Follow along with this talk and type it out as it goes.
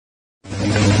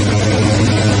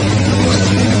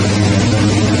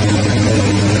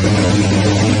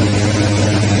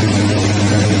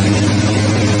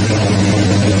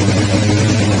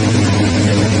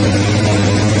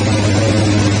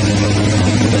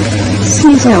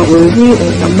Xin chào quý vị và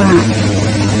các bạn.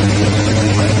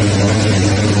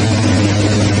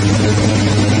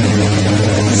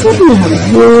 Rất là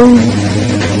vui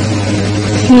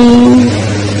khi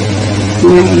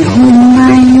ngày hôm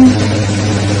nay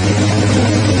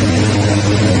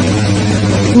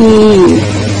thì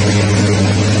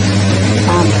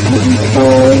bản thân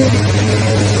tôi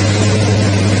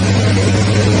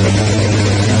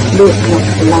được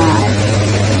gặp lại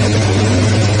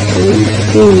quý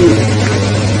vị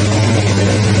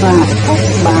và các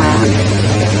bạn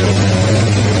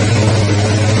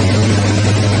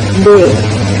để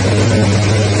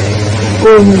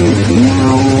cùng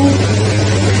nhau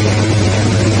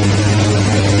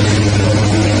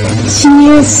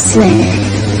chia sẻ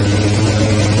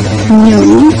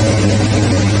những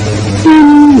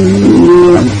kinh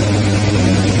nghiệm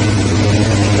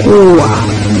của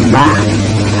bản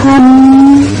thân.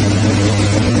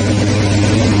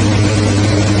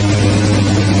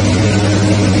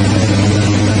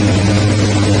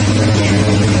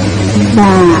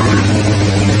 Và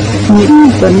những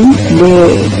vấn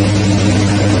đề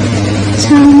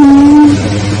trong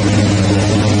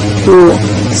cuộc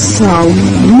sống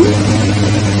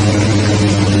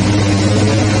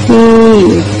thì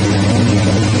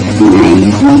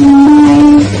ngày hôm nay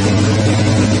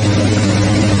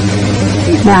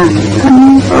bản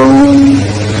thân tôi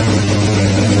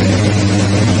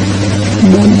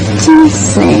muốn chia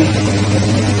sẻ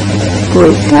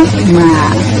với các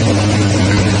bạn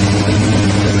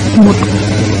một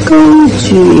câu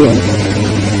chuyện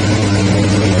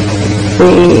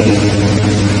về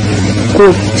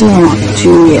cuộc trò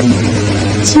chuyện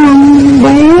trong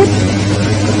bếp.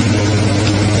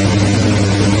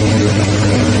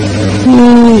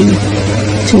 Thì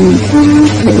chúng ta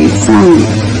thấy rằng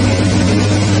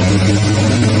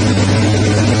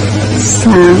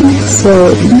sáng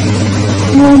sớm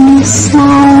hôm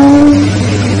sau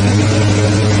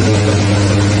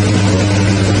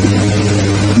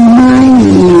Mai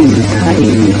nhìn thấy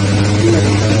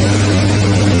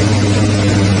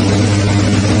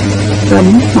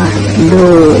tấm bản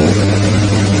đồ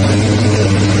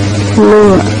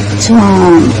lựa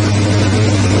chọn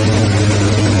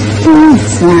đơn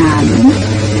giản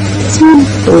trong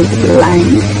tủ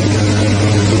lạnh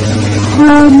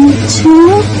hôm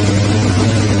trước.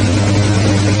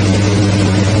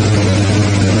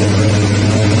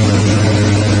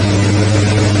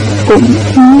 Cũng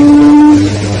như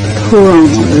thường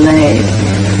lệ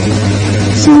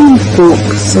trong cuộc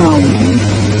sống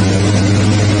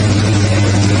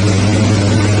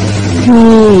thì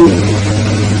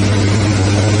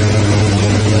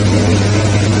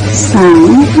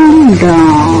sáng hôm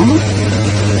đó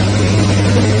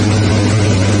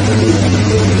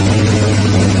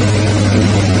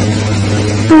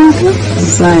tôi thức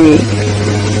dậy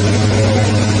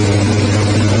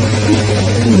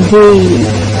vì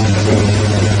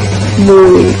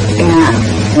mùi cà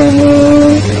phê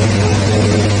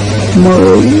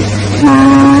mới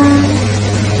pha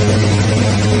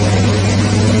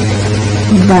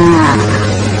và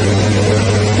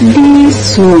đi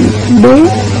xuống bếp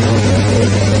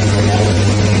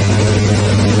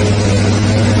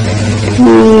thì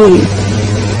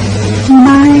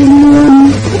Mai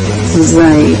luôn thức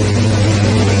dậy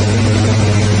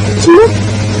trước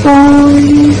tôi.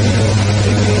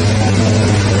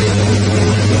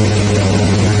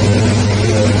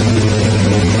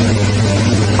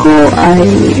 Cô ấy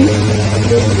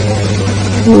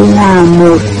là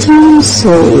một trong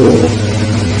số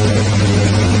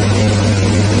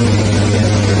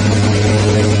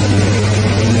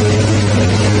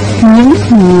những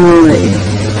người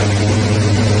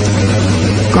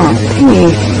có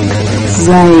thể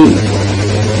dậy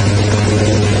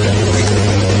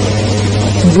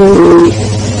với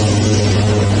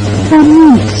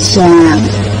tâm trạng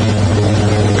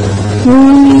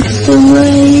vui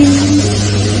tươi.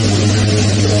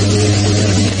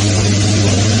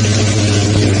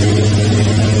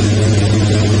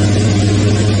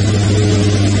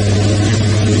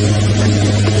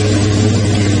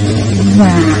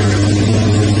 Và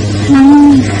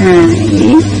hăng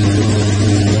hải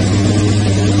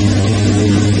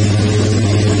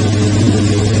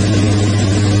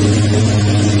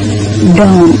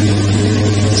đón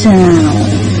chào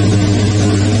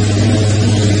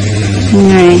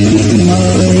ngày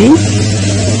mới.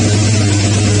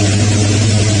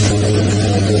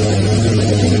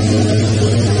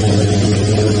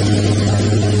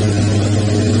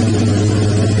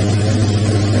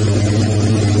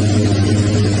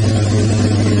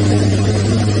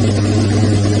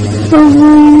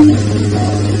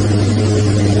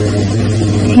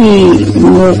 Thì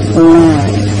ngược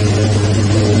lại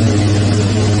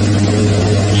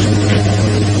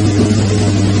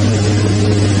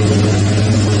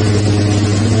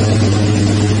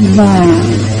Và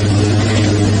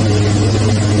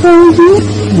tôi biết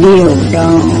điều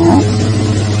đó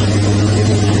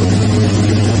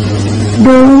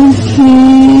đôi khi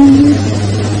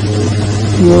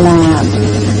làm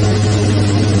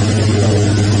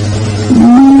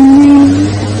nên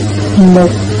một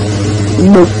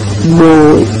bực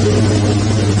bội.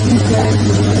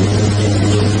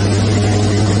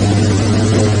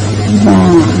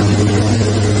 Và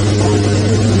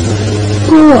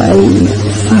cô ấy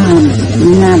phàn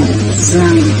nàn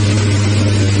rằng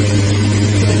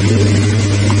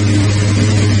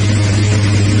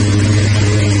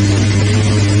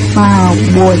vào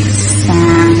buổi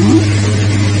sáng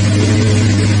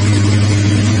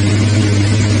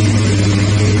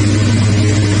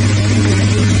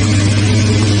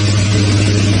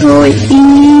tôi y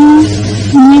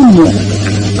như một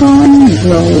con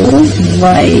gấu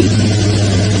vậy.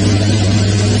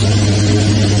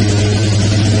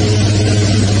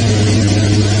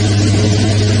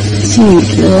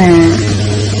 Chỉ là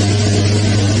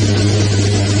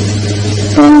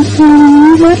tôi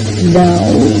không bắt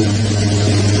đầu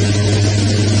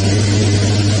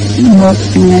một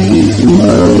ngày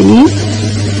mới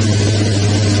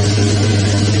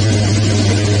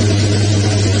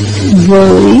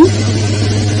với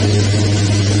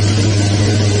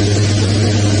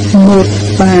một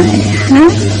bài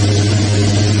hát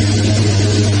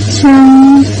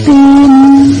trong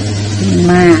tim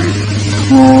mà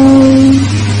thôi.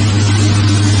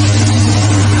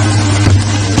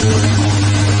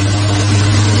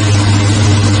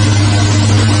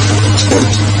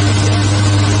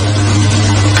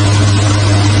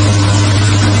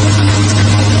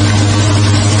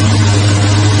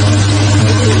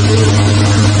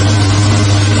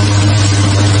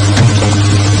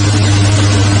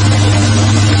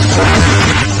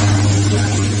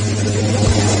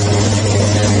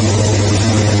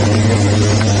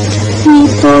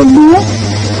 Tôi biết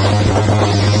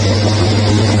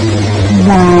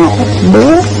vào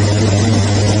bếp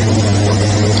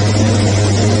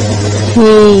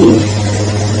thì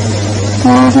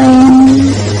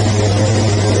Karen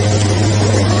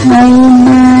hay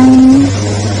Mai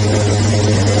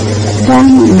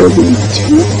đang đứng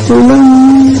trước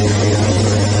lưng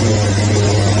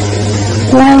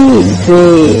quay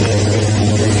về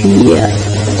phía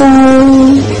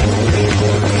tôi.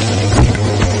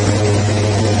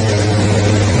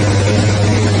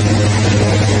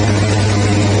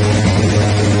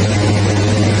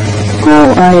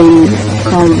 Cô ấy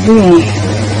có vẻ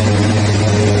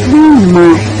đang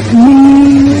mải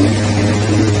mê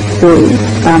với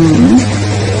tấm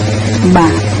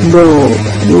bản đồ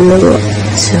lựa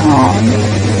chọn.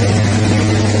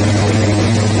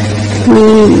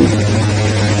 Vì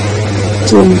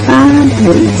chúng ta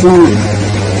thấy rằng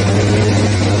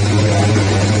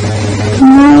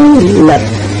ngay lập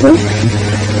tức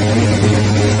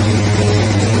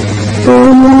tôi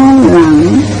lo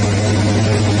lắng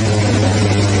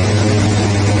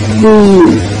vì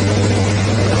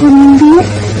không biết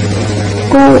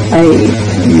cô ấy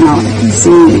nói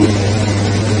gì.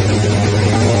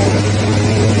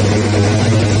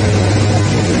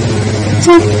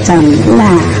 Chắc chắn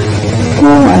là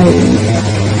cô ấy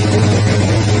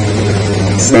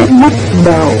sẽ bắt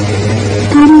đầu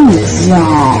thăm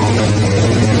dò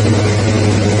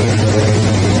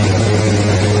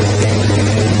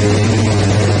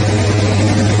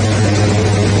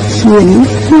khiến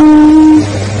tôi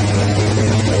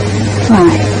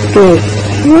phải kể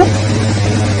hết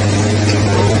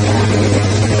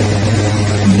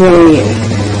về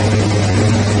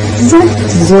rắc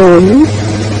rối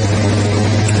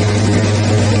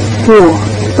của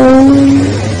tôi.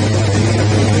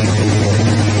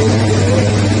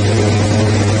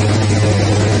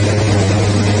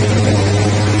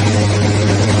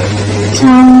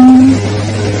 Trong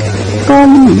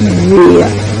công việc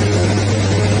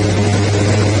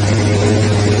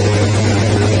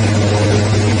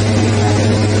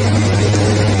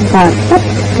và tất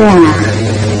cả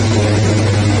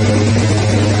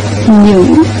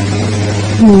những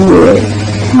người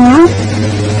khác.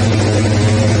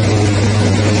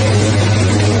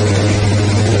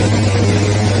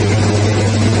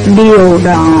 Điều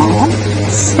đó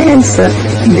sẽ dẫn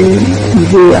đến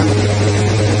việc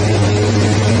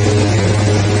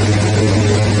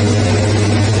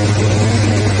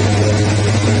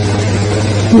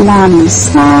làm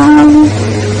sao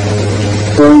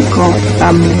tôi có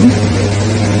tấm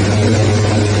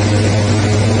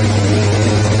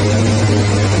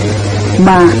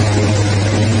bản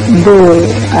đồ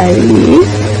ấy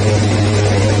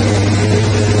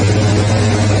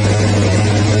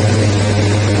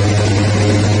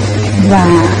và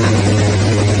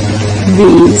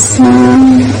Vì sao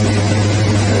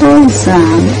tôi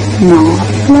dám nó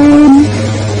lên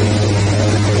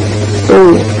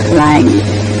tủ lạnh?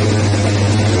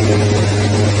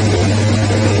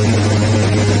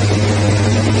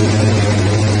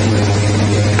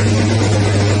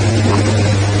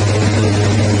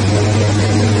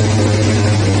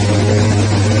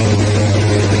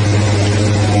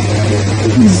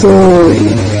 Rồi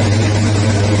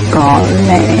có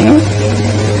lẽ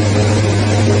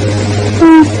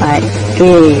ta phải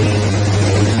kể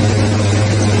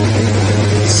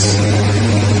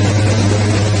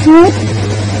hết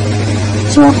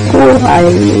cho cô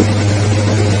ấy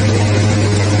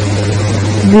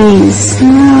vì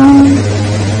sao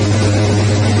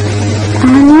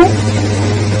Alex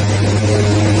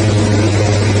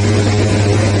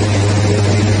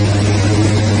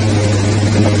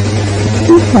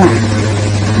tức là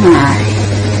Hải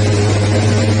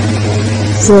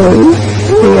giới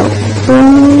thiệu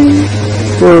tôi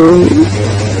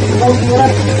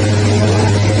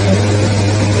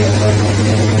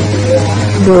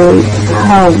với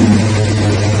Hồng.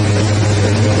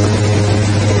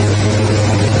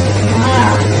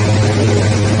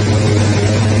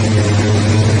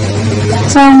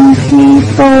 Trong khi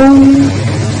tôi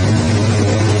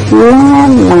lo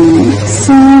lắng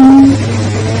xem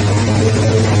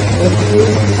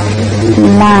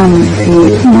làm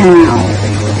thế nào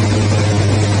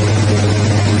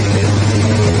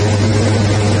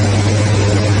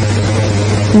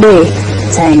để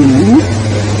tránh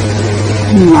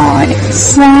nói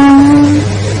ra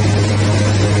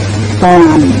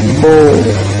toàn bộ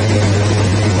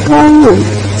câu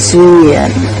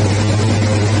chuyện.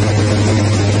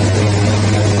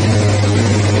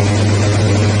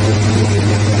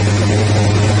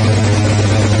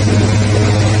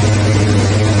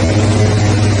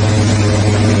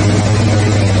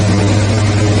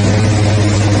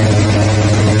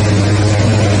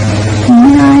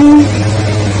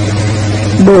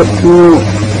 Đột ngột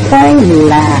quay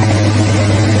lại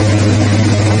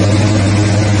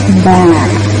và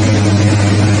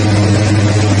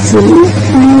giữ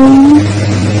tay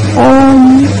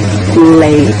ôm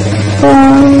lấy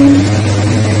tôi.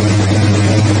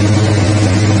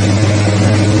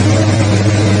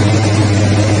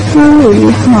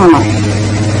 Tôi hỏi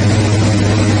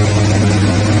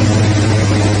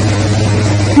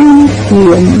anh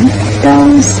Hiển đâu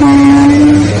sao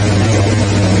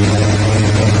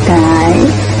cái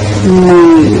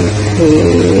này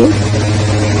thế?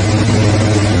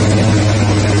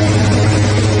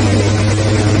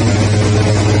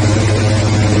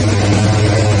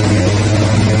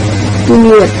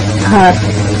 Tuyệt thật.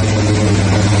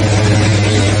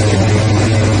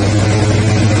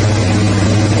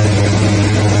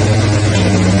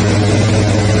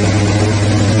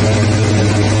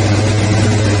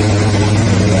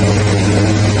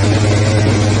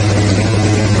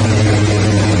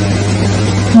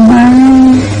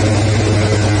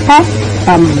 Các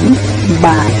tấm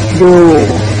bản đồ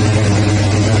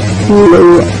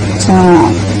lựa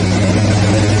chọn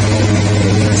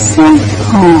xét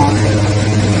hỏi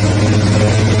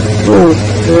tủ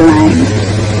lạnh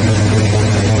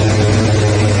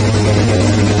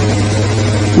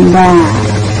và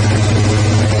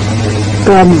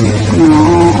cầm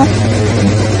nó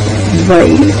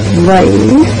vẫy vẫy.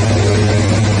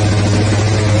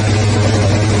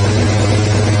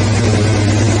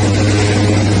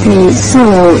 Thế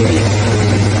rồi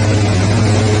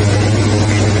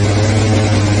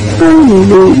tôi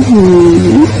định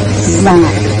nghĩ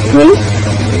giải thích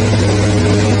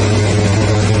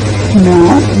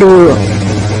nó được.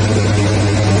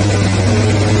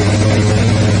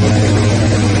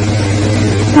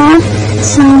 Phát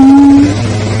xong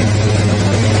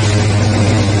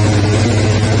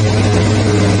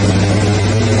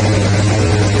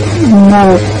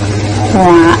một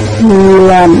khóa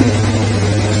luận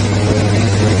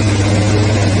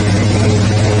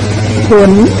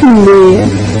huấn luyện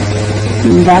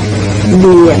đặc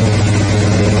biệt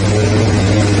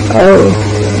ở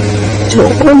chỗ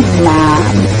làm.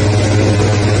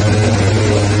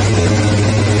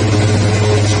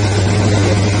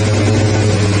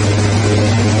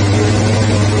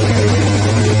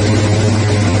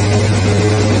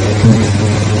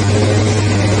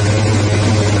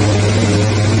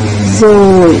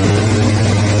 Rồi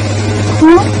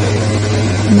hút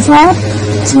rót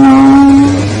cho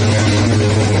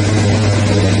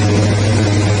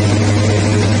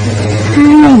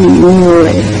hai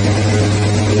người,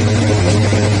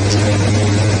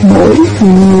 mỗi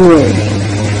người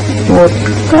một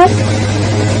cốc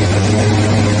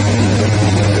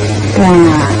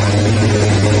cà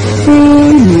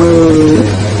phê mời.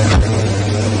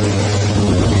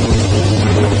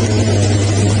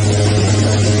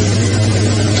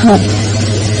 thật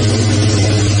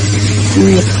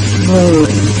tuyệt vời.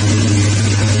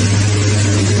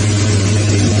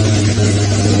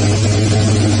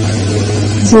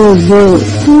 Rồi vợ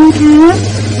tôi hát,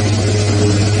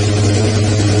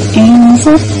 em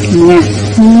rất ngạc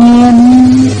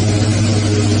nhiên.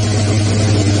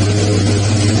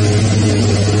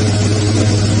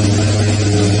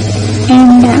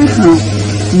 Em đã học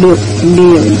được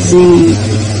điều gì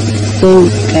từ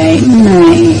cái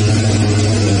này?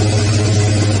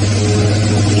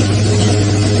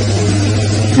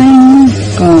 Anh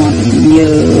còn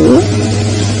nhớ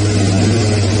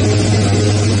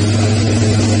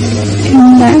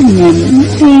em đã nhắn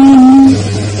tin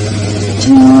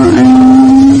cho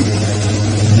anh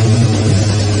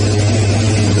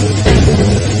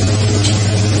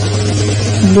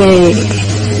về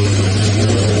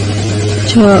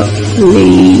trợ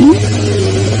lý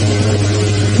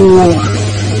của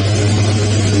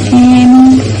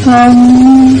em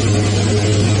không?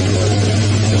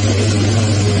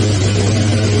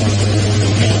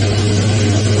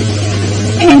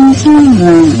 Em cho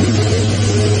rằng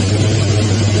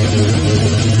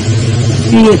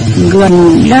việc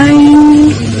gần đây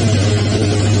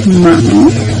mắng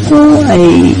cô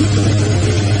ấy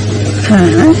khá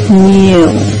nhiều,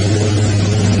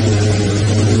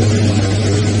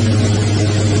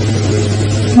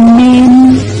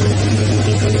 nên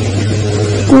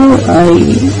cô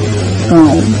ấy có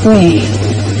vẻ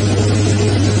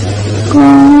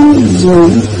có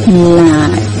giống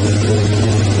lại.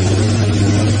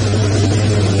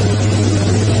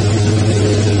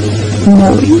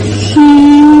 Mỗi khi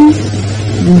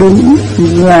đứng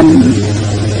gần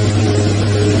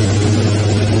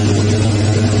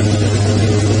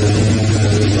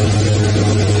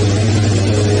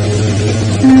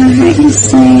hãy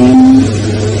xem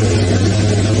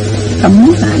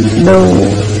tấm bản đồ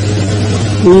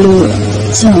lựa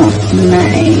chọn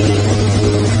này.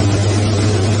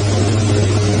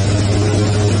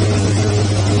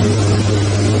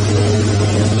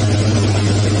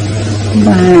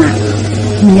 Và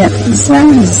nhận ra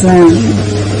rằng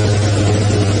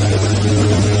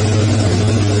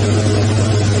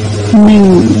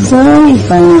mình rơi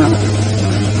vào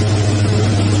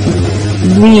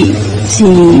vị trí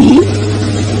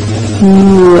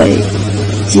người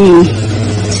chỉ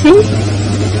trích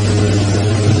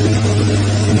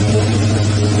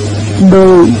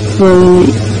đối với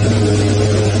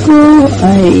cô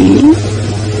ấy.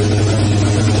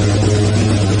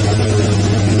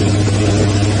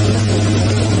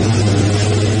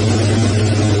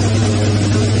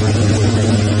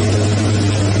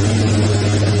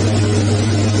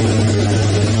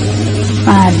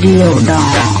 Và điều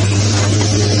đó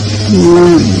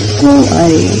làm cô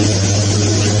ấy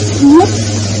rất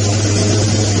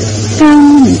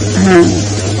căng thẳng.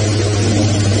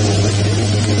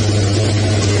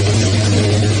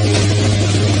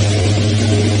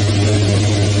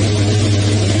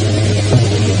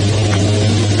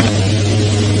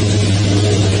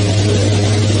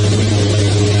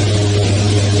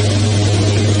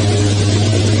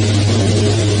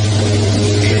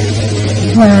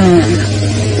 Và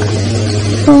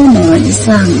tôi nói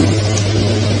rằng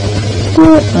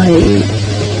cô ấy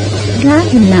đã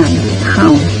làm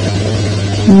hỏng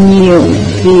nhiều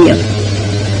việc.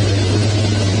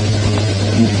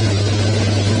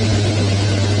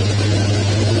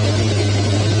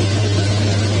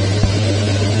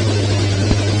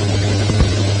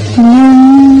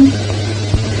 Nhưng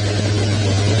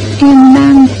em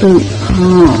đang tự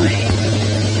hỏi,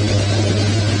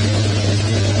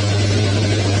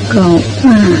 có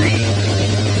phải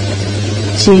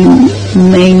chính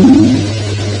mình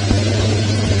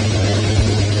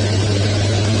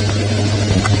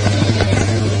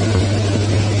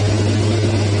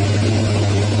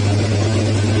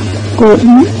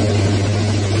cũng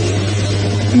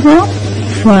góp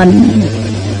phần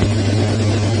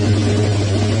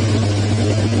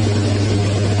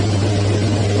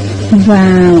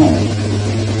vào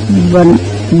vấn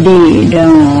đề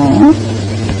đó?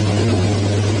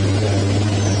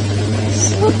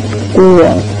 Suốt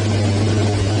cuộc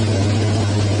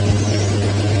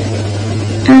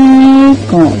ai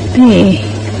có thể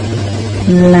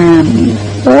làm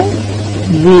tốt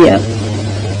việc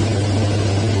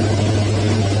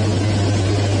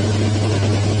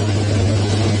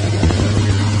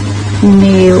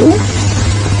nếu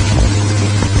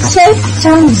sếp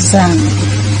cho rằng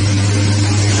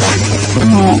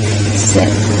họ sẽ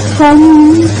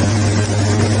không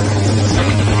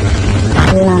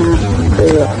làm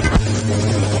được?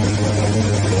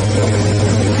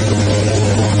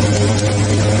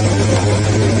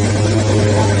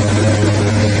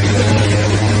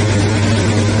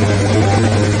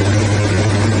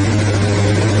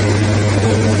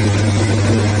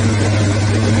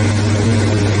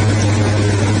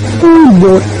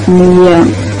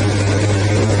 miệng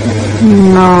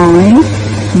nói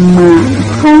mà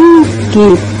không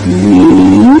kịp nghĩ.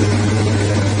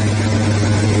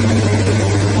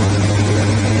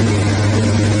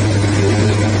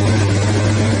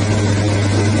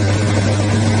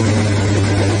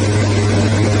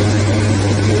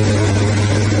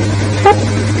 Tất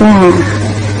cả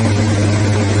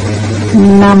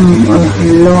nằm ở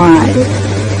loại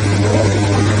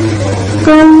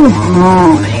câu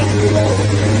hỏi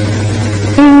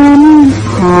em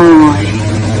hỏi.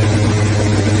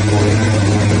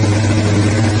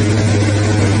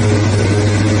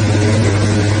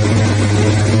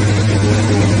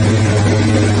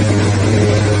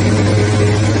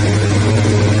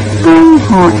 Câu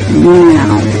hỏi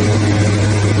nào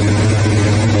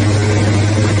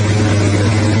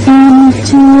em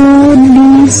chưa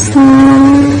đi xa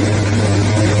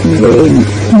về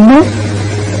mức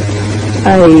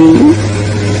ấy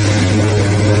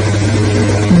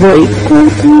với cô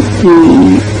thư ký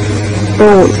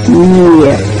tội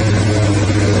nghiệp.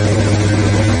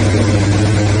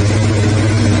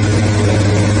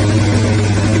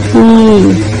 Khi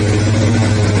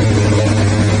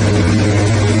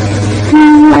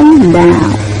lãnh đạo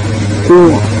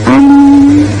của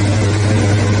anh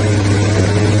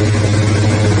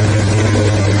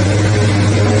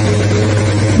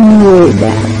người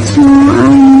đã cho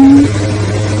anh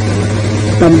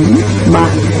tấm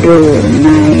bản đồ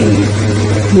này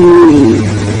thì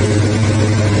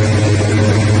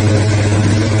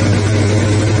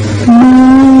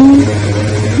mai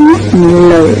nhắc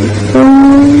lời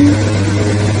tôi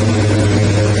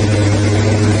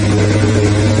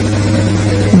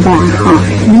và hỏi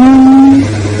nhanh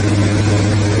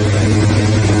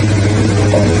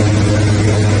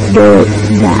đội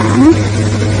đã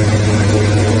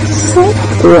sếp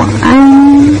của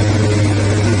anh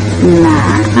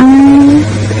là ai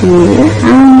thế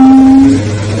anh?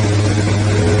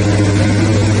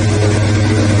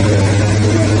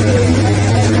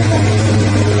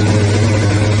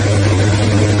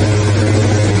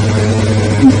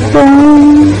 Tôi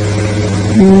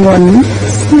muốn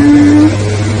xa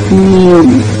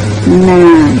nhìn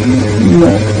nàng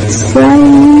một giây.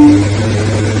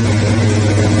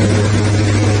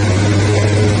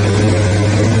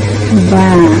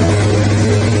 Và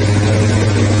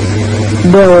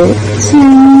đợi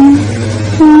chân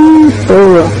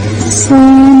tựa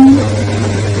xem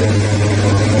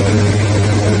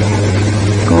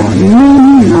có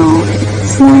nên nói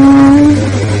ra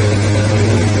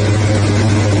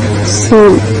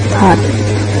sự thật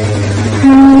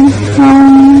hay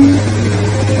không.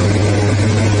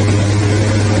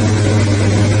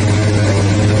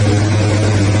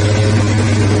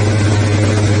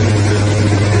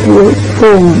 Cuối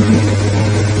cùng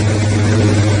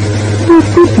tôi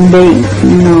quyết định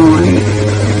nói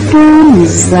đơn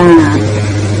giản.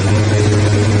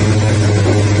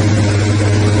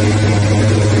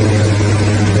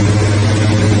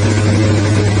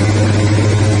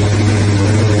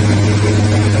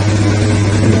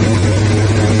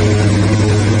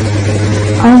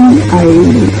 Ông ấy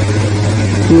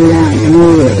là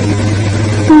người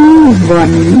tư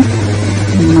vấn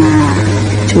mà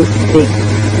chủ tịch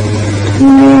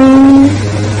thuê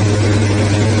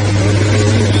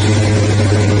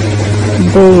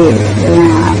về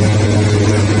làm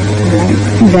lãnh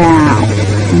đạo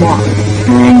bọn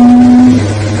anh.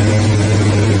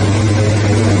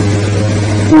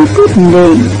 Tôi quyết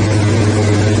định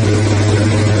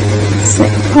sẽ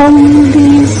không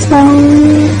đi sâu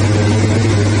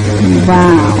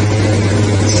vào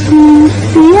chi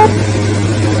tiết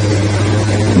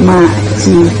mà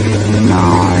chỉ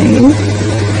nói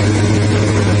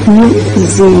những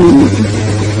gì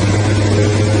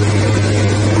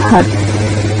thật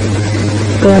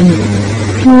cần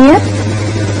thiết.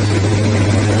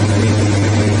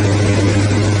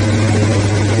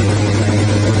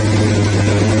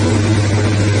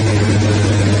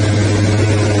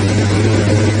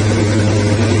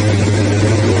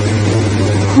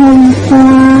 Hôm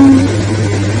qua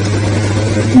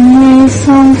ngay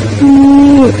sau khi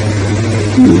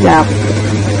gặp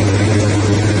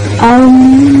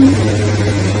ông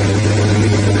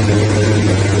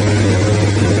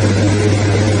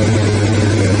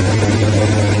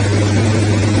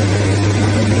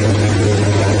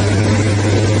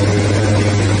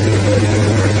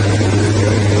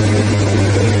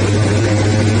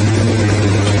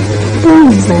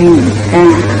tôi dành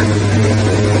cả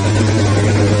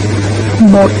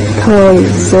một thời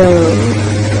giờ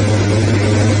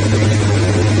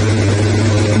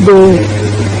để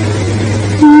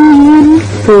nghiên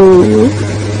cứu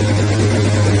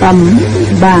tấm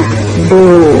bản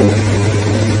đồ.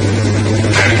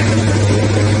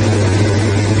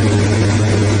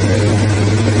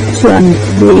 Chuẩn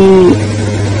bị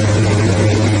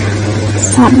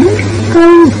sẵn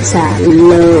câu trả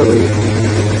lời.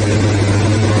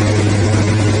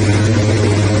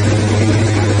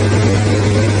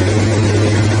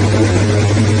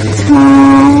 Cho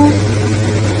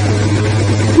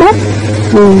bất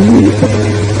kỳ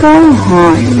câu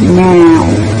hỏi nào.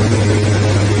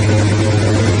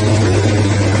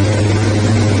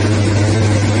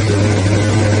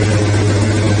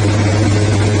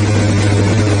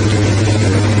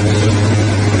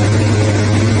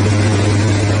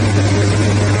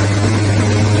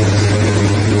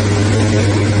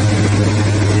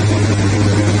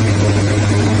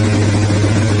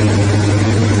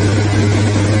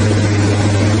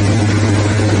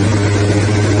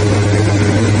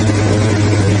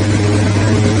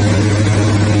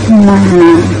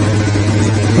 Mà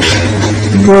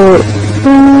vợ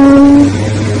tôi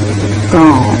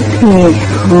có thể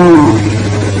hỏi.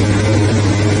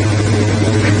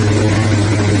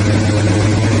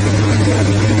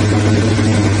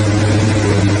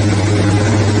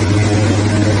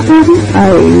 Anh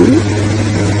ấy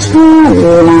cho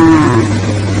là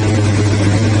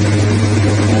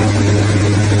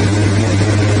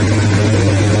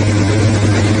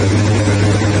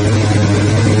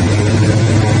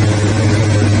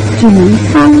chúng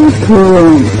ta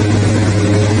thường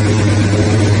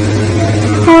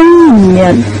không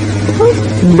nhận thức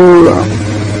được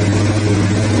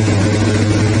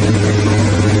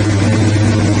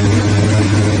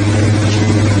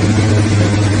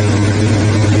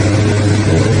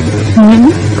những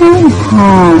câu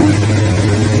hỏi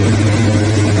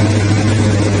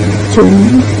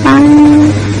chúng ta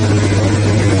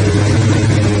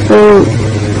tự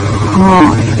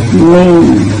hỏi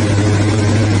mình.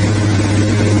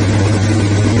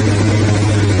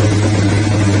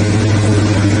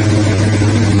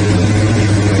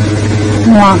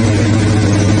 Hoặc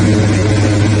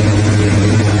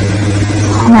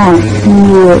hỏi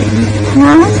người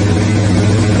khác.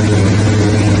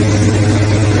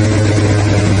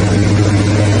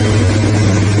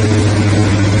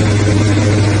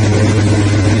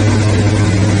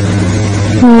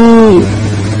 Thì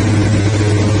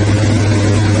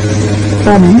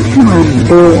tấm bản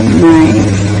đồ này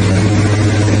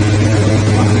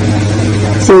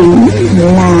chính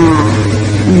là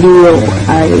điều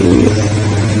ấy.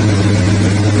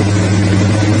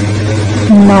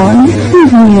 Nói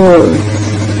nhiều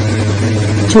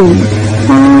chúng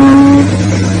ta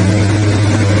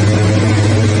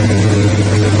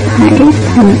hãy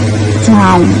thận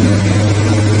trọng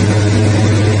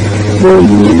với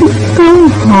những câu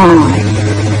hỏi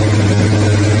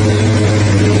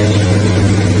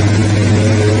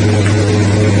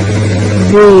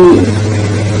vì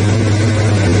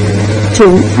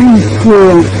chúng ảnh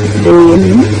hưởng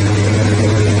đến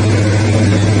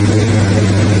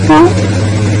cách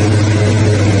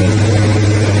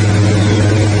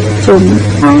chúng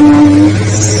ta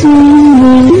suy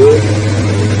nghĩ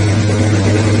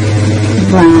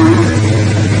và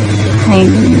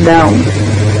hành động.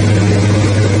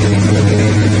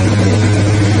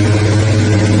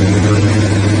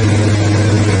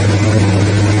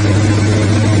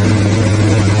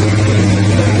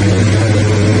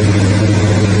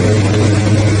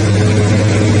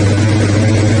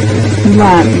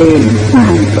 Và đến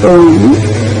phản ứng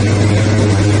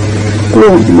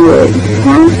của người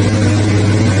khác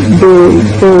đối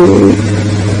với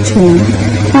chúng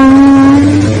ta.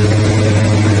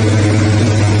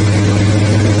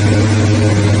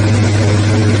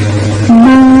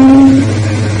 Mai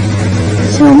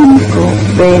trong có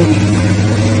vẻ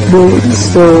bối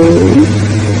rối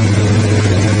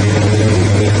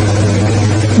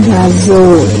và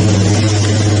rồi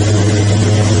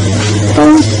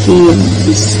tôi kiểm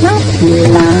soát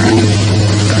lại.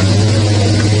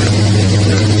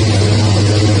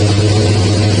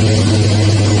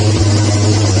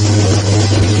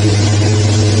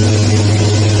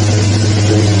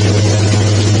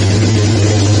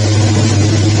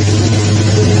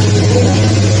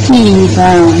 Nhìn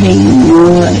vào hình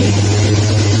người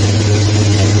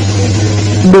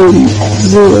đứng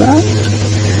giữa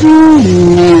hai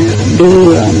ngã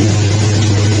đường.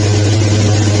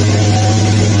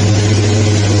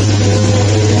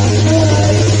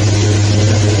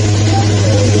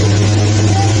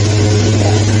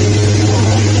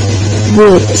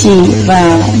 Vừa chỉ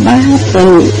vào ba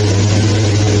từ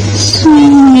suy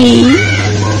nghĩ,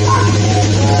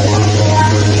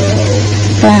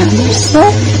 cảm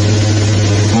xúc,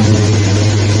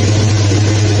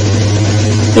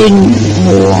 tình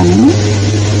huống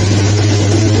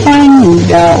ban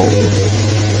đầu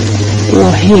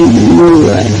của hình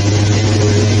người.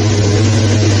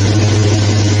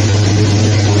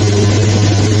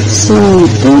 Rồi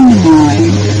tôi hỏi,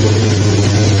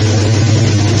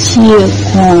 chìa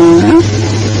khóa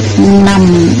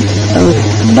nằm ở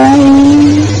đây.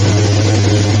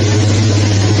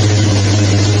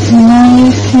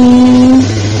 Ngay khi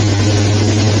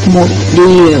một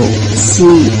điều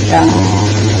gì đó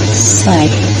xảy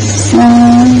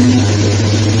ra,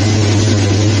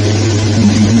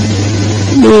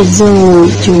 để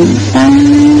rồi chúng ta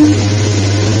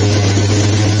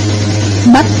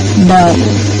bắt đầu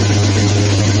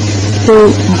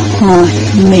tự hỏi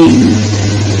mình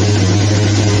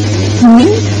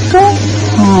những câu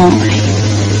hỏi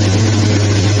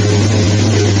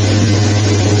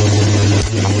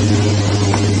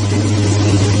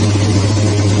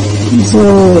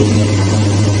rồi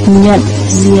nhận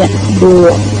diện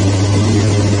được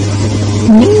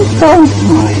những câu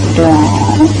hỏi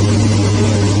đó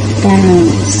càng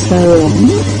sớm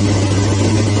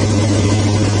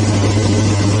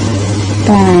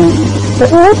càng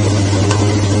tốt.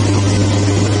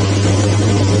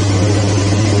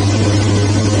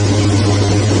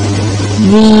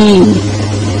 Vì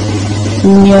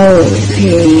nhờ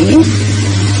thế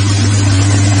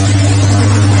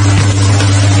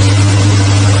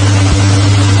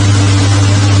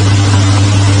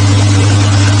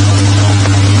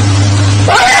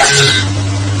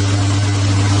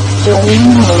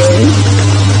chúng mới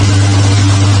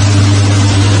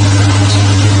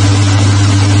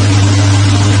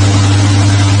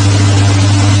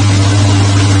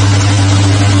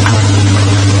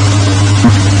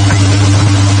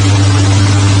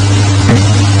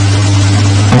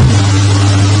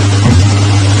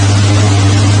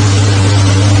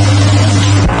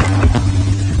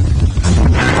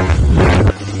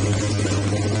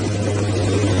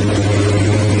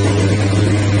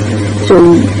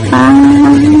chúng ta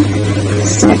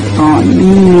sẽ có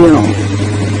nhiều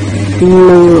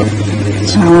lựa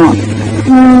chọn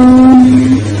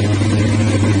hơn.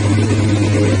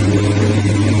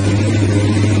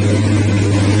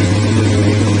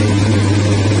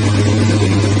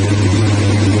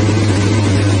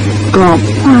 Có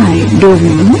phải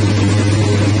đúng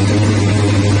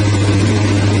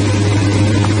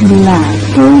là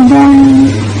tôi đang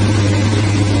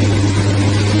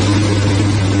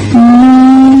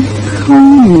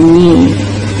không nhỉ?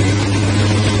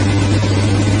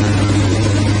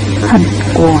 Thật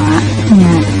quá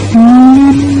ngạc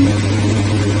nhiên.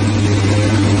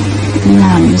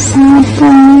 Làm sao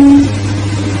tôi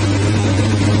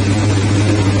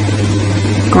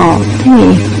có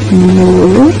thể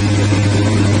nhớ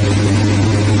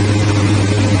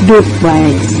được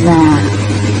bài giảng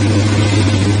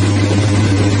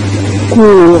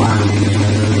của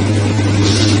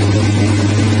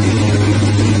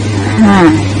Hải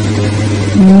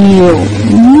nhiều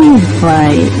như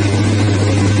vậy?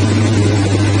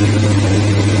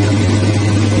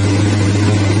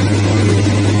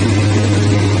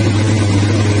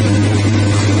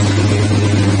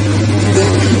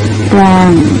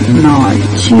 Càng nói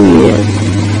chuyện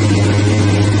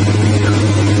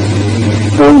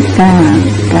tôi càng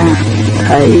cảm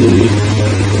thấy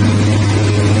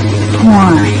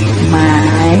thoải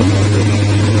mái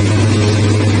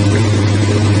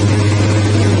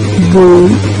với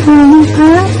phương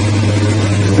pháp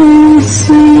tư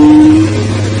duy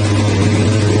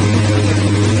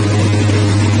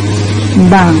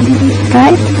bằng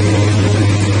cách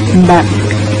đặt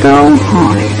câu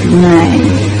hỏi này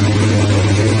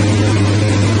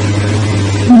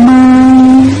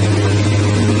mai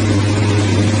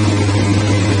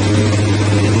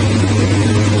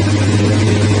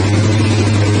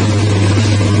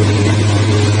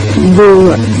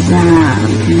vừa ra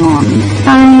ngón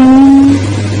tay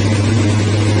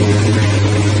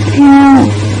theo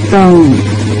từng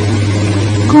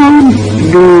con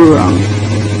đường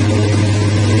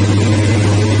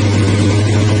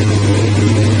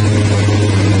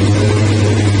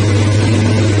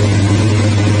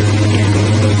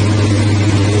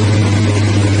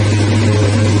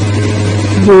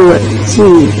vừa chỉ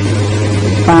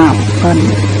vào phần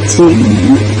chính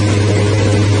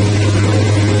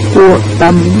của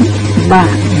tấm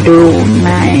bản đồ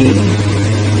này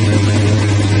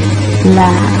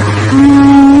là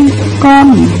hai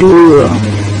con đường.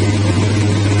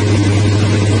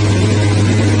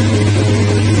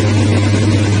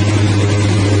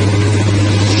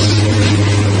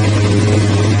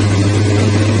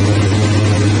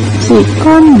 Chỉ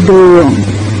con đường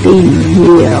tìm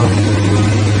hiểu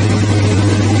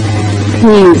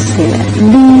thì sẽ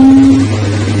đi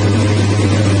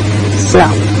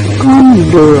dọc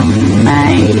con đường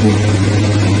này.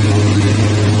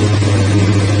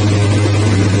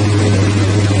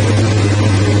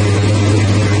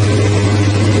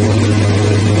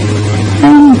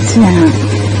 Anh chàng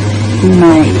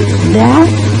này đáp: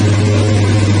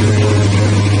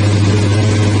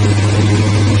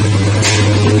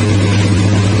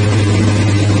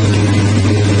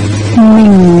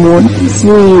 mình muốn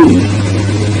gì?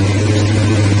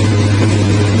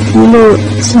 Lựa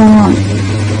chọn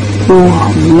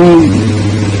của mình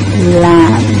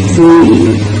là gì?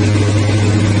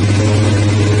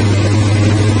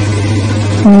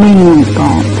 Mình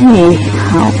có thể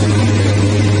học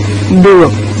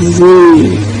được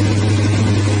gì?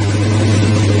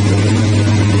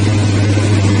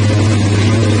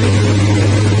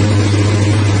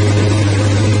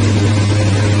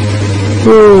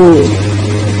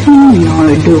 Anh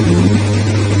nói đúng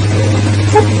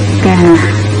tất cả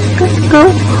các câu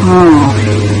hỏi.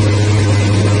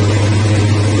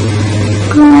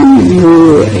 Con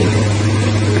người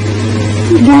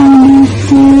đang đi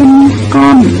trên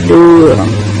con đường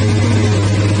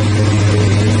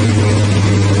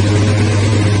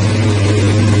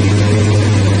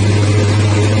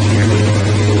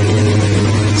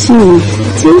chỉ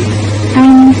trích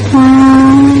anh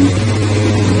ta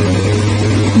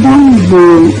đang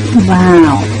vướng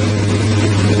vào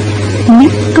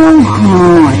những câu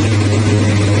hỏi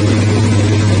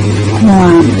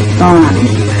hoàn toàn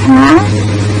khác.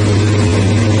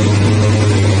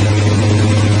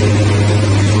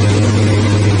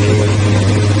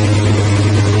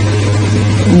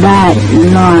 Đại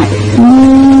loại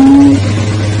như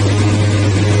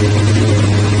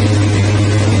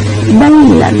đây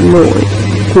là lỗi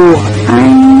của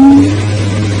anh,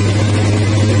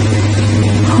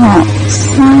 họ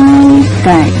sai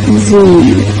cái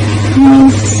gì hay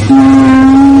sao?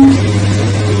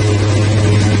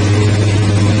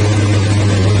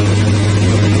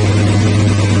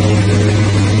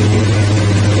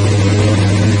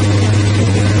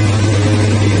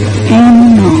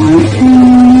 Em nói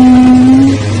anh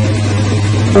nghe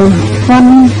ở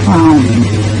văn phòng,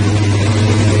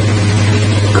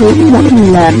 cứ mỗi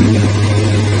lần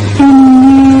em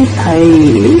nghe thấy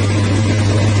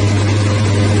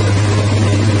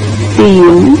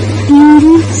tiếng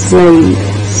kim dày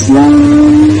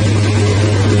rơi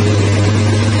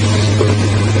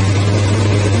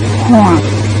hoặc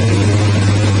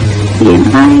tiếng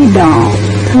ai đó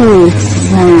thở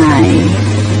dài,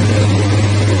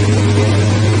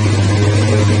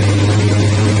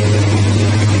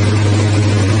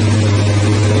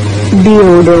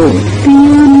 điều đầu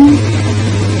tiên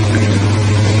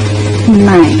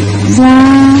nảy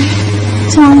ra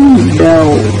trong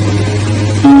đầu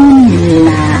em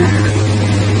là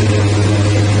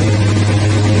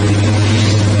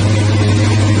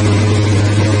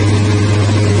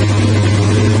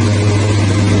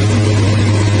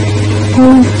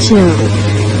ôi trời,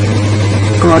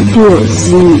 có điều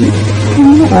gì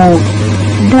không ổn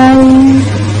đây?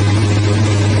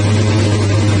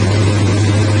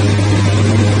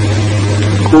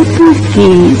 Cô thư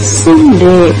ký xinh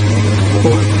đẹp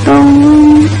của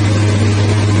tôi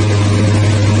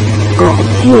có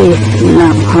thể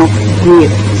làm học việc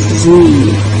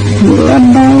gì nữa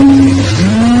đây?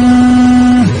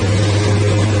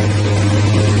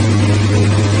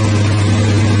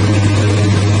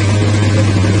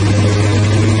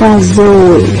 Và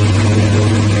rồi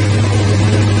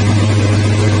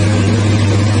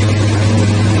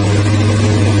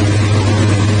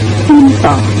em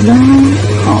tỏ ra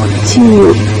khó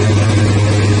chịu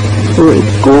với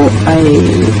cô ấy.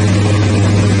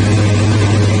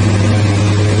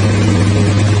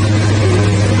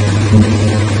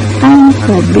 Anh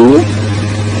có biết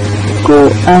cô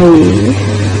ấy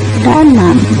đã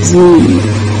làm gì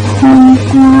hôm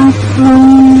qua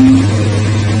không?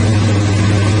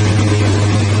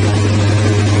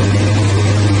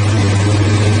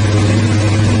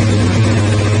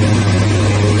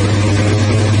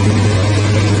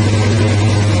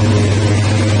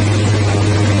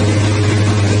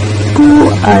 Cô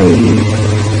ấy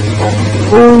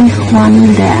ôi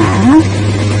khoan đã,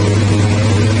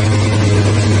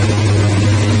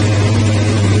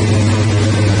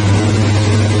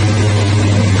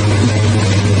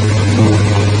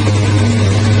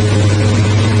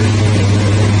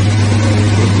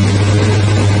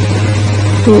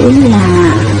 thế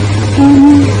là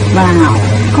em vào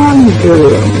con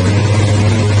đường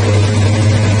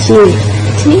chỉ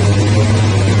trích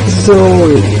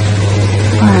rồi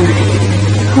phải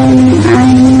không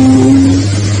anh?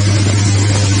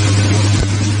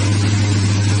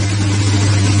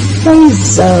 bây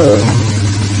giờ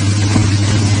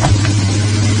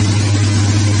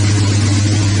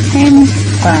em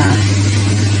phải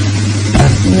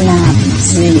làm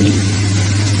gì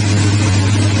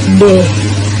để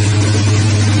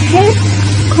hết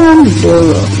con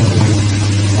đường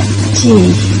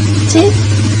chỉ trích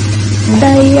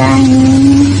đây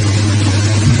anh?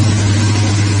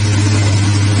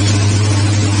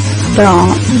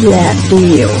 Đó là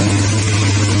điều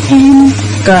em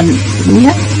cần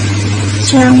nhất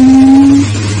trong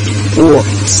cuộc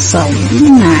sống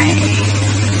này.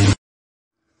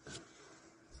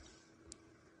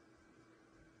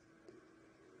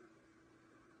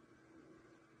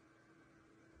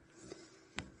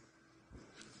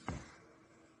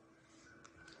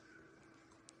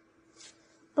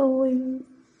 Tôi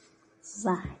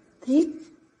giải thích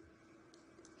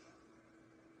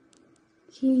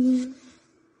khi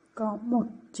có một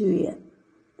chuyện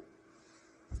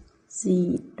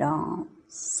gì đó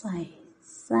xảy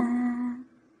ra,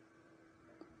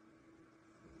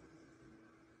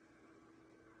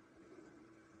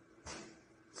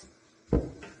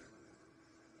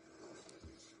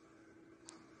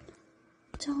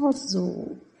 cho dù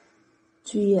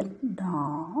chuyện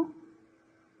đó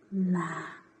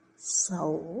là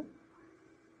xấu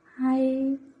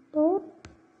hay tốt,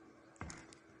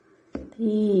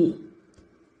 thì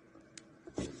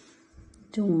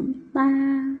chúng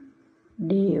ta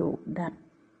đều đặt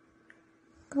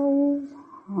câu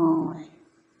hỏi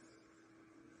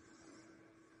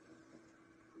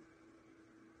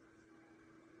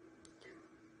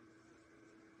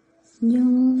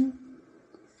nhưng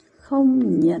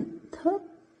không nhận thức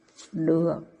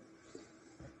được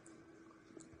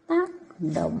tác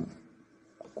động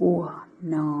của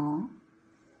nó,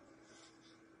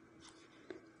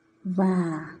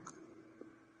 và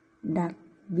đặc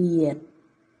biệt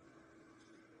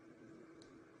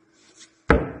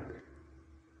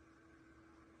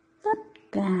tất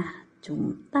cả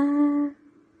chúng ta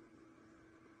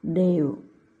đều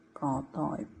có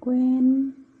thói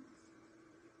quen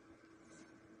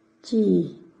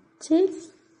chỉ trích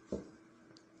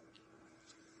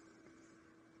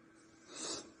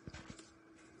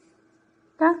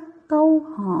các câu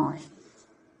hỏi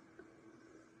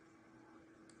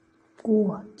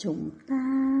của chúng ta.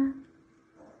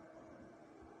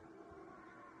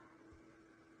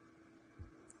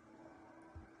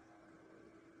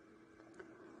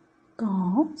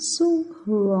 Có xu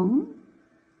hướng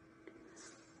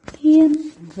thiên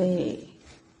về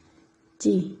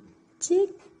chỉ trích.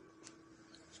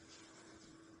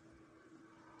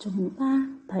 Chúng ta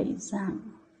thấy rằng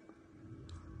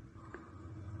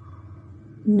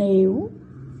nếu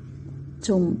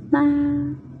chúng ta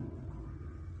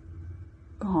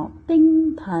có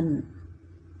tinh thần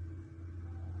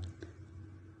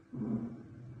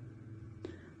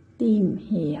tìm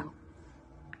hiểu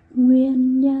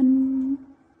nguyên nhân,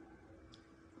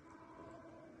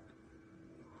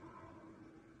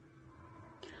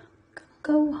 các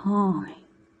câu hỏi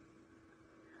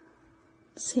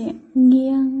sẽ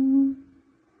nghiêng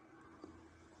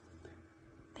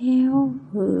theo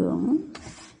hướng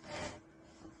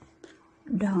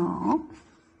đó,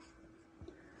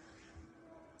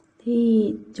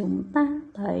 thì chúng ta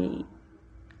thấy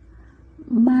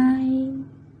Mai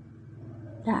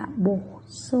đã bổ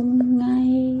sung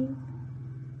ngay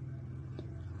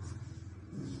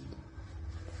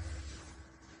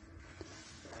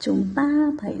chúng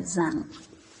ta thấy rằng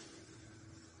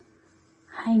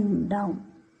hành động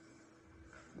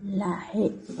là hệ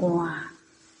quả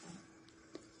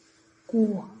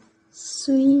của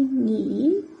suy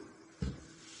nghĩ.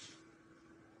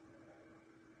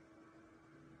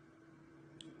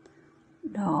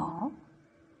 Đó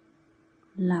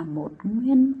là một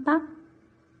nguyên tắc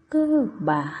cơ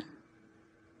bản.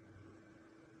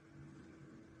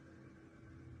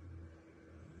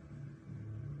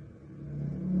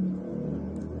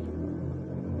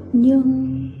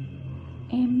 Nhưng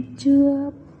em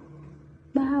chưa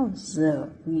bao giờ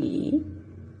nghĩ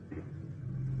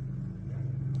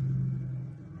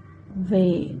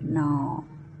về nó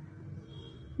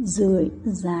dưới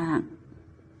dạng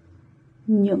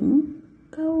những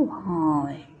câu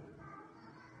hỏi.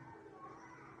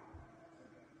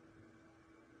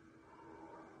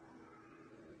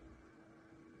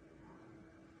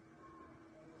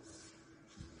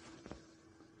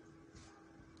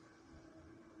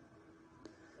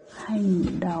 Hành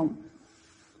động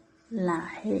là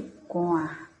hệ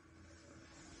quả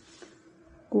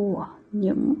của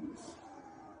những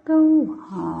câu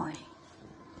hỏi.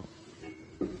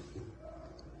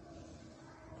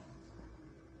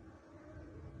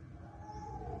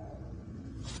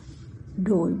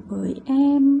 đối với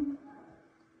em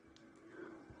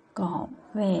có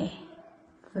vẻ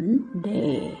vấn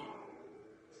đề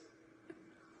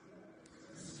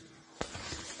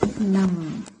nằm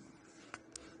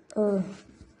ở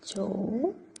chỗ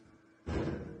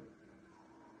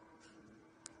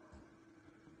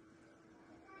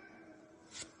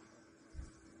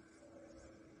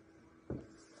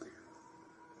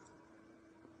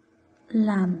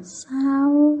làm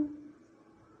sao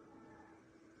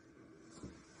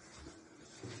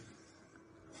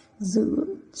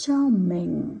giữ cho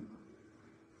mình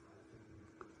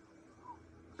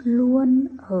luôn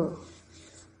ở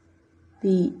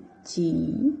vị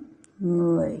trí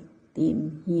người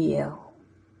tìm hiểu.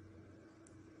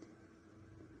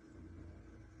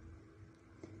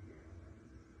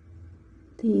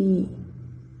 Thì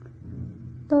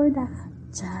tôi đã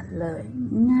trả lời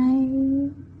ngay.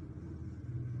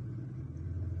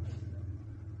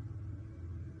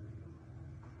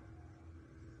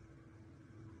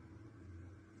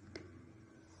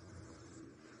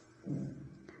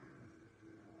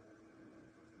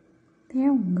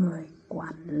 Theo người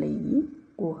quản lý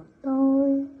của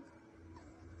tôi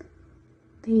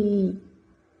thì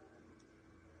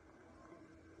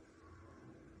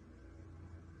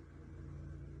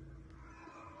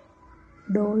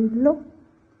đôi lúc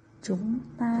chúng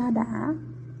ta đã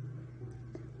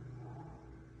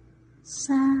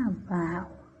sa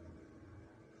vào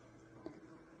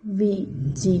vị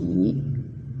trí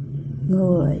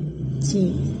người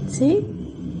chỉ trích.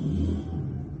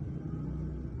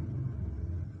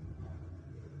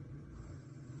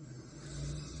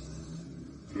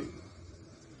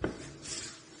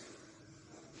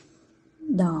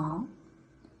 Đó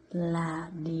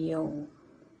là điều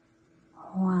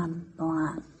hoàn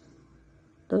toàn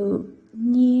tự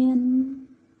nhiên.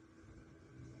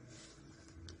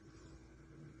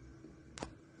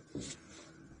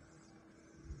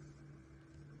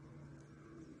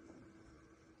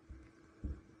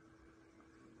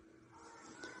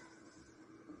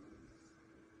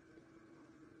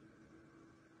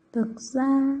 Thực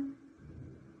ra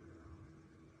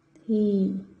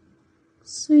thì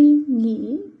suy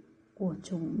nghĩ của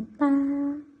chúng ta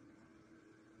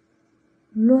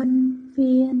luân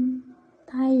phiên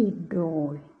thay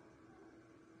đổi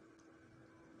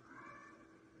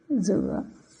giữa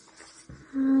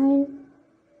hai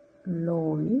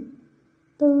lối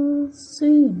tư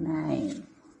duy này,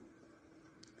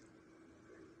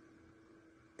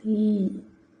 thì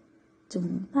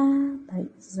chúng ta thấy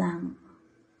rằng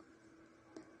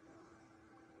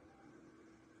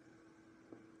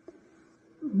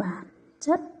bản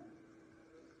chất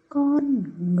con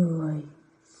người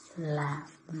là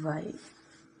vậy.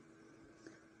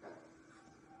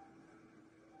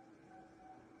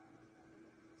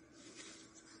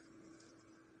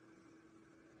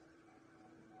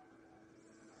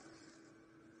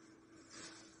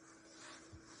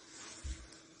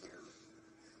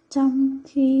 Trong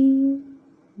khi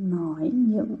nói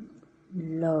những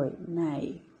lời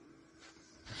này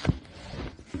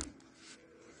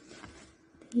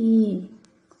thì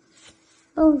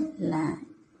tôi lại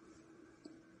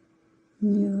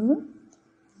nhớ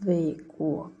về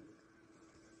cuộc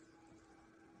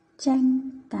tranh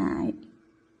cãi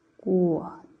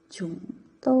của chúng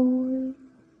tôi.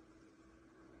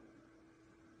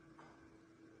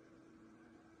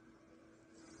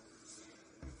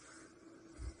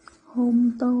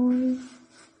 Hôm tôi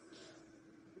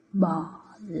bỏ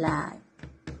lại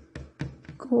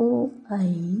cô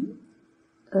ấy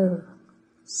ở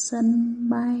sân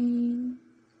bay,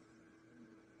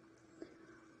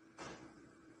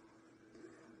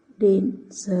 đến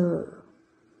giờ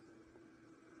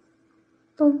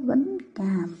tôi vẫn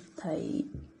cảm thấy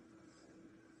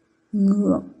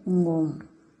ngượng ngùng.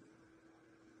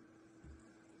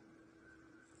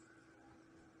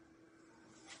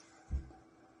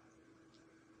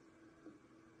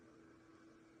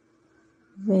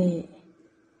 Về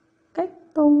cách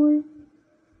tôi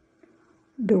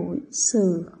đối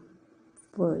xử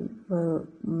với vợ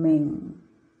mình.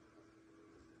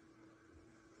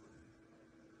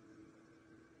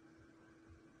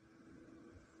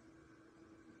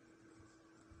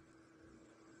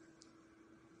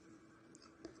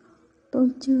 Tôi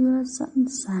chưa sẵn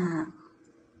sàng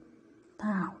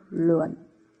thảo luận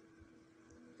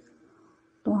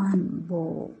toàn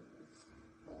bộ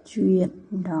chuyện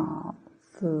đó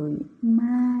với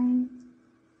Mai.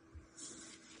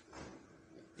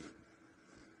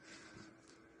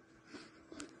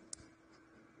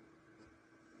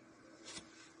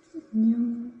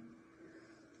 Nhưng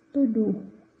tôi đủ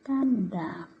can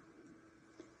đảm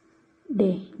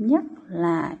để nhắc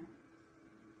lại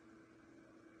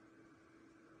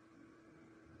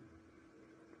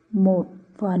một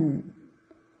phần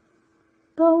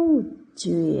câu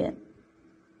chuyện.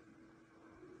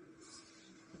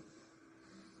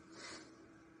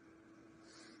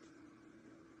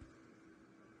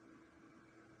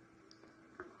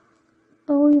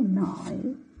 Tôi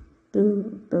nói từ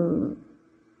từ,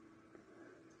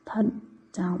 thận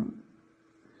trọng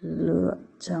lựa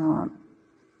chọn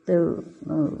từ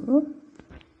ngữ.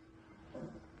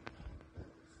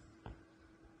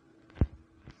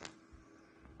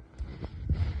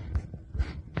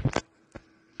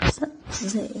 Rất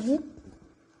dễ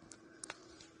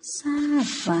sa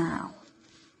vào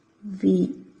vị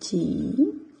trí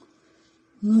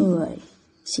người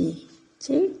chỉ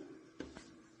trích.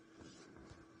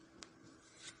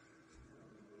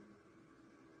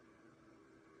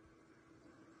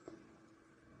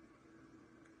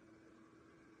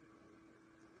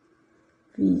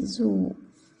 Ví dụ,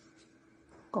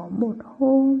 có một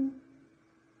hôm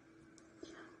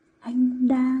anh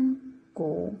đang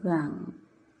cố gắng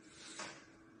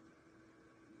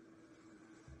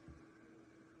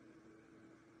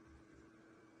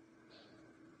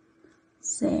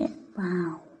rẽ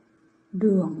vào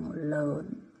đường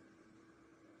lớn.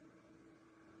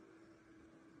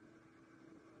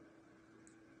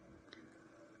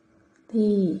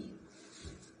 Thì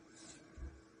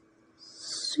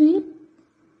suýt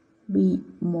bị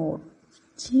một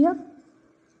chiếc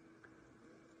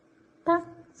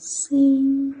taxi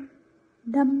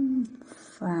đâm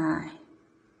phải.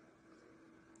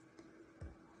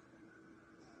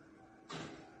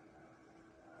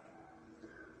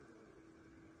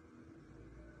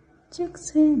 Chiếc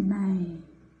xe này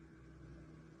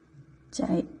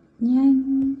chạy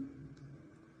nhanh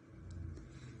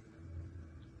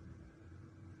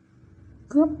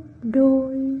gấp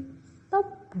đôi tốc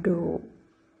độ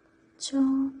cho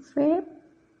phép.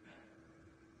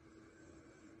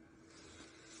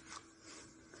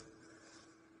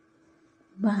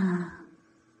 Và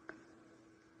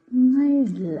ngay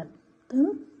lập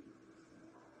tức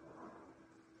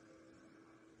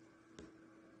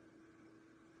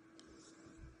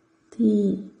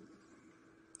thì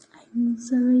anh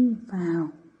rơi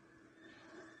vào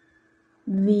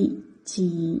vị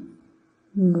trí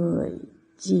người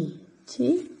chỉ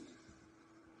trích.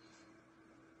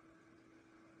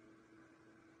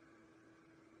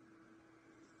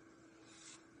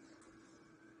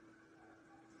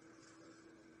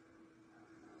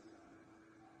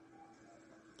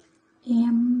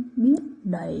 Em biết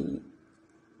đấy,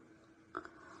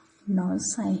 nó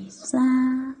xảy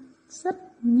ra rất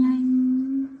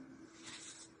nhanh,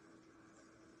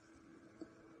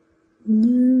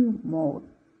 như một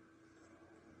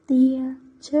tia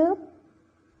chớp.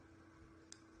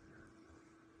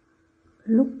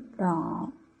 Lúc đó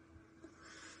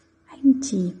anh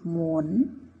chỉ muốn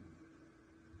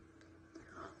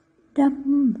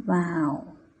đâm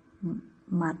vào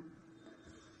mặt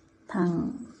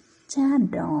thằng cha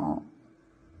đỏ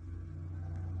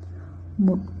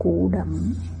một cú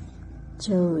đấm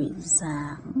trời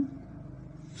giáng.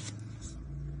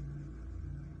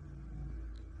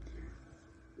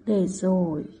 Để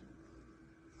rồi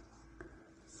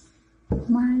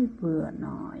Mai vừa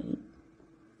nói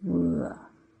vừa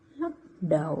lắc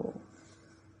đầu.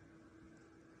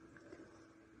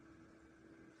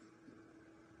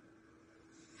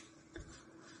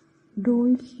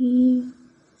 Đôi khi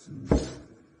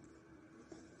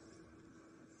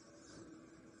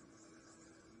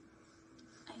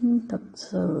anh thực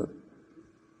sự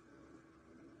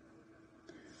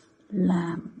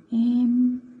làm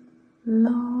em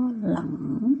lo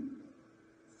lắng.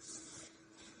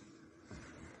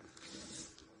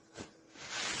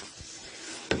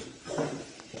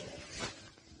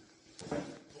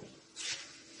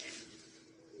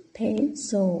 Thế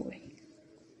rồi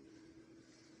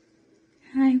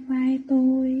hai vai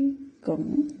tôi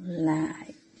cứng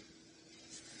lại.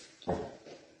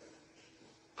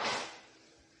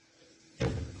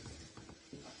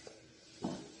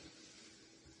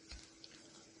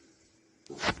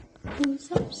 Tôi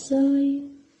sắp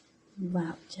rơi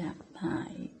vào trạng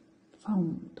thái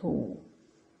phòng thủ.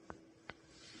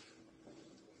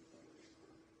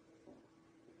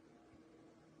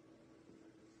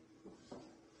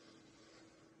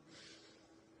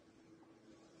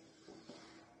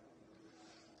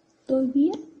 Tôi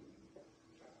biết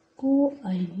cô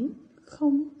ấy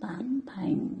không tán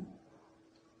thành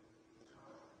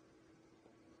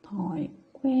thói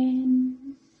quen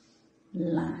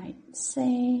lái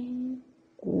xe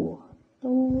của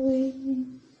tôi.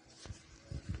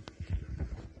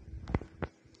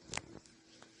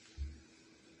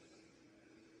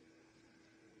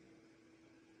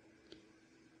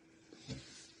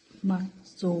 Mặc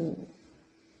dù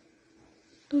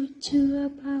tôi chưa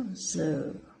bao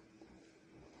giờ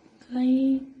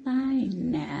gây tai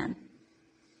nạn,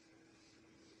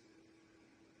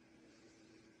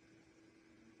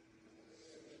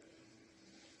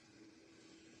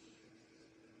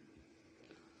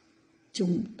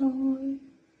 chúng tôi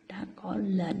đã có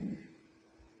lần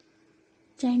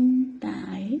tranh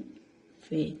cãi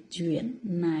về chuyện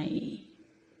này.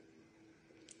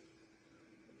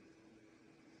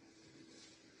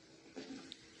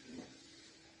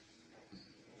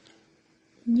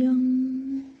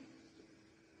 Nhưng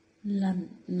lần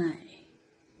này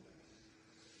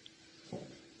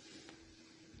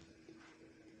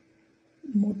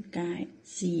một cái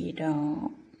gì đó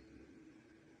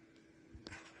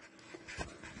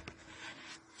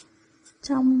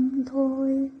trong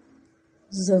tôi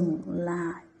dừng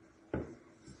lại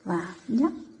và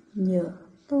nhắc nhở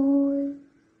tôi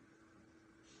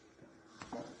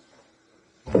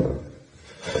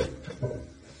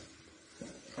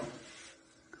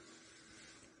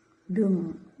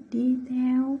đừng đi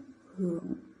theo hướng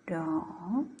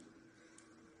đó.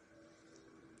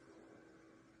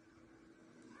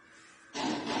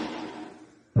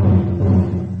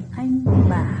 Anh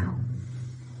bảo.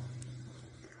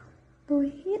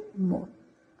 Tôi hít một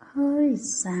hơi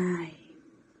dài,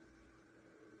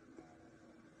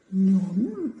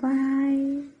 nhún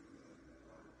vai,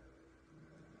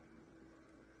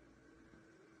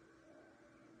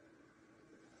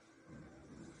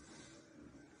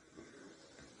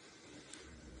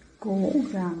 cố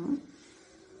gắng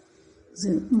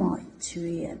giữ mọi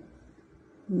chuyện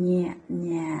nhẹ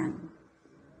nhàng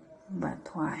và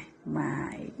thoải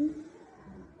mái,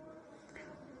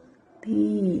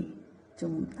 thì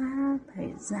chúng ta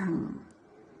thấy rằng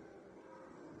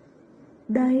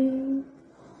đây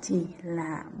chỉ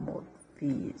là một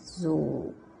ví dụ.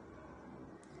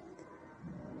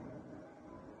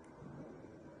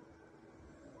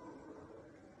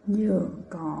 Nhờ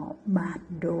có bản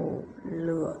đồ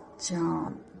lựa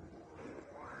chọn,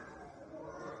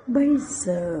 bây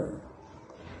giờ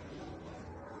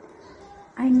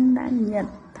anh đã nhận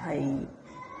thấy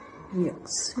việc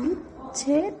suýt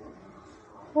chết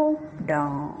hôm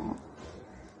đó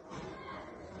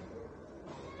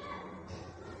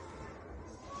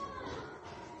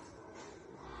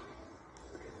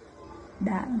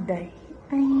đã đẩy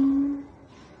anh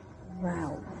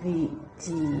vào vị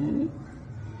trí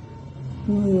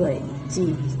người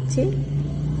chỉ trích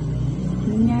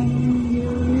nhanh như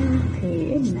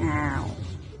thế nào.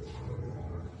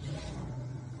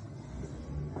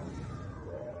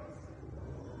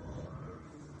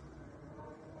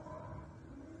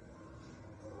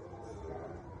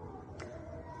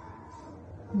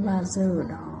 Và giờ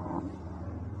đó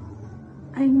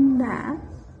anh đã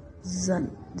giận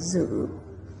dữ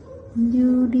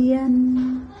như điên.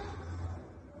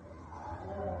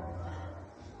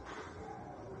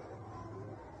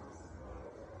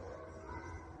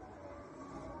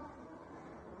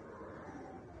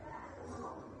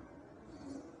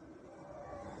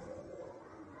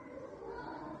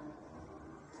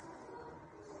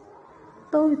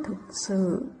 Tôi thực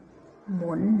sự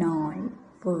muốn nói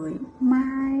với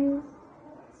Mai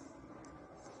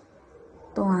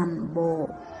toàn bộ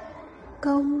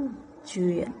câu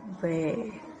chuyện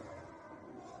về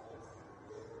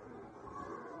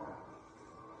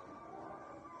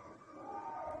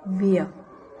việc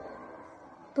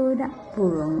tôi đã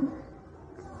vướng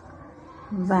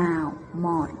vào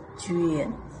mọi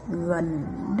chuyện gần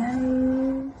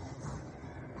đây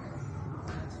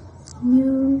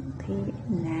như thế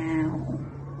nào.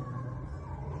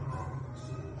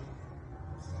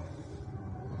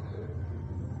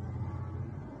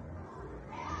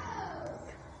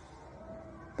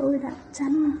 Tôi đã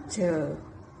trăn trở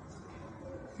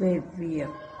về việc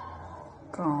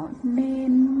có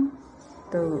nên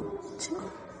từ chức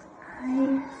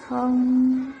hay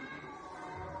không.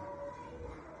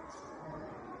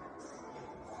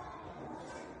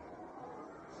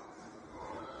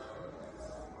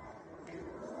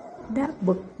 Đã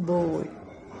bực bội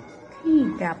khi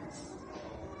gặp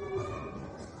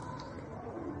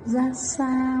ra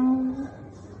sao.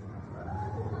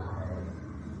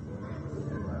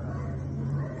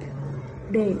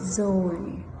 Để rồi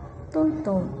tôi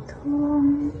tổn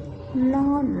thương,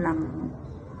 lo lắng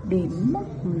đến mức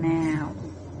nào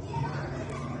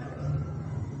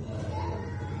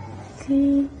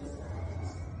khi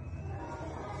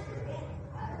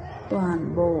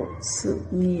toàn bộ sự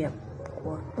nghiệp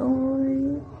của tôi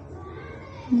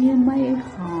như mây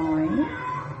khói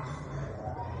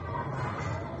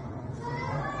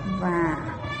và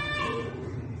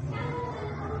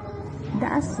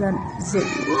đã giận dữ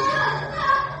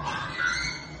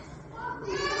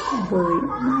với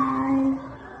Mai.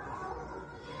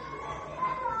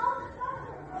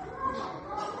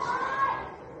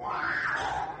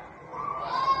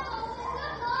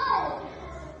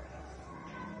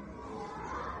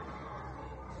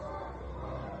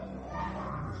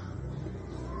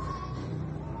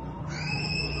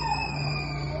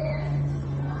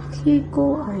 Khi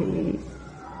cô ấy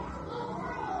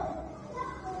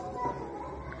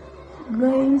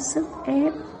gây sức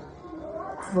ép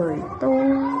với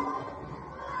tôi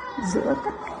giữa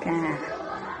tất cả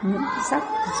những rắc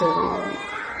rối,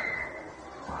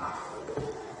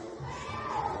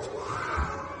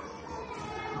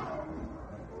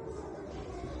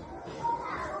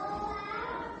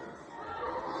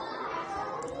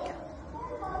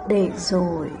 để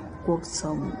rồi cuộc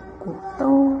sống của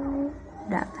tôi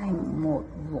đã thành một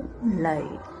vũng lầy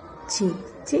chỉ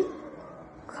trích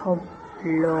khổng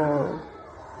lồ.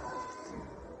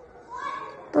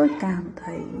 Tôi cảm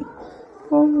thấy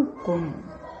vô cùng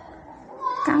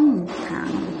căng thẳng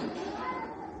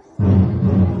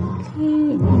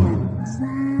khi nhận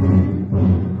ra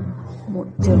một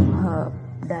trường hợp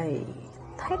đầy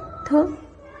thách thức.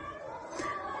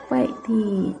 Vậy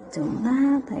thì chúng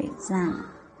ta thấy rằng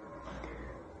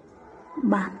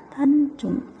bản thân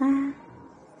chúng ta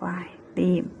phải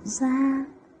tìm ra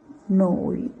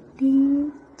lối đi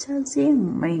cho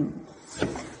riêng mình,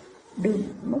 đừng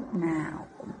lúc nào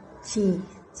cũng chỉ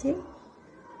trích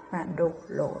và đổ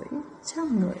lỗi cho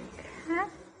người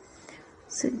khác.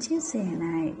 Sự chia sẻ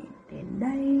này đến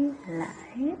đây là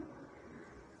hết.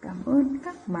 Cảm ơn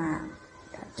các bạn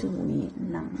đã chú ý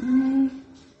lắng nghe.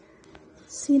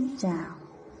 Xin chào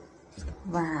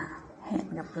và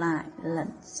hẹn gặp lại lần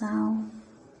sau.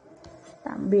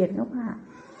 Tạm biệt các bạn.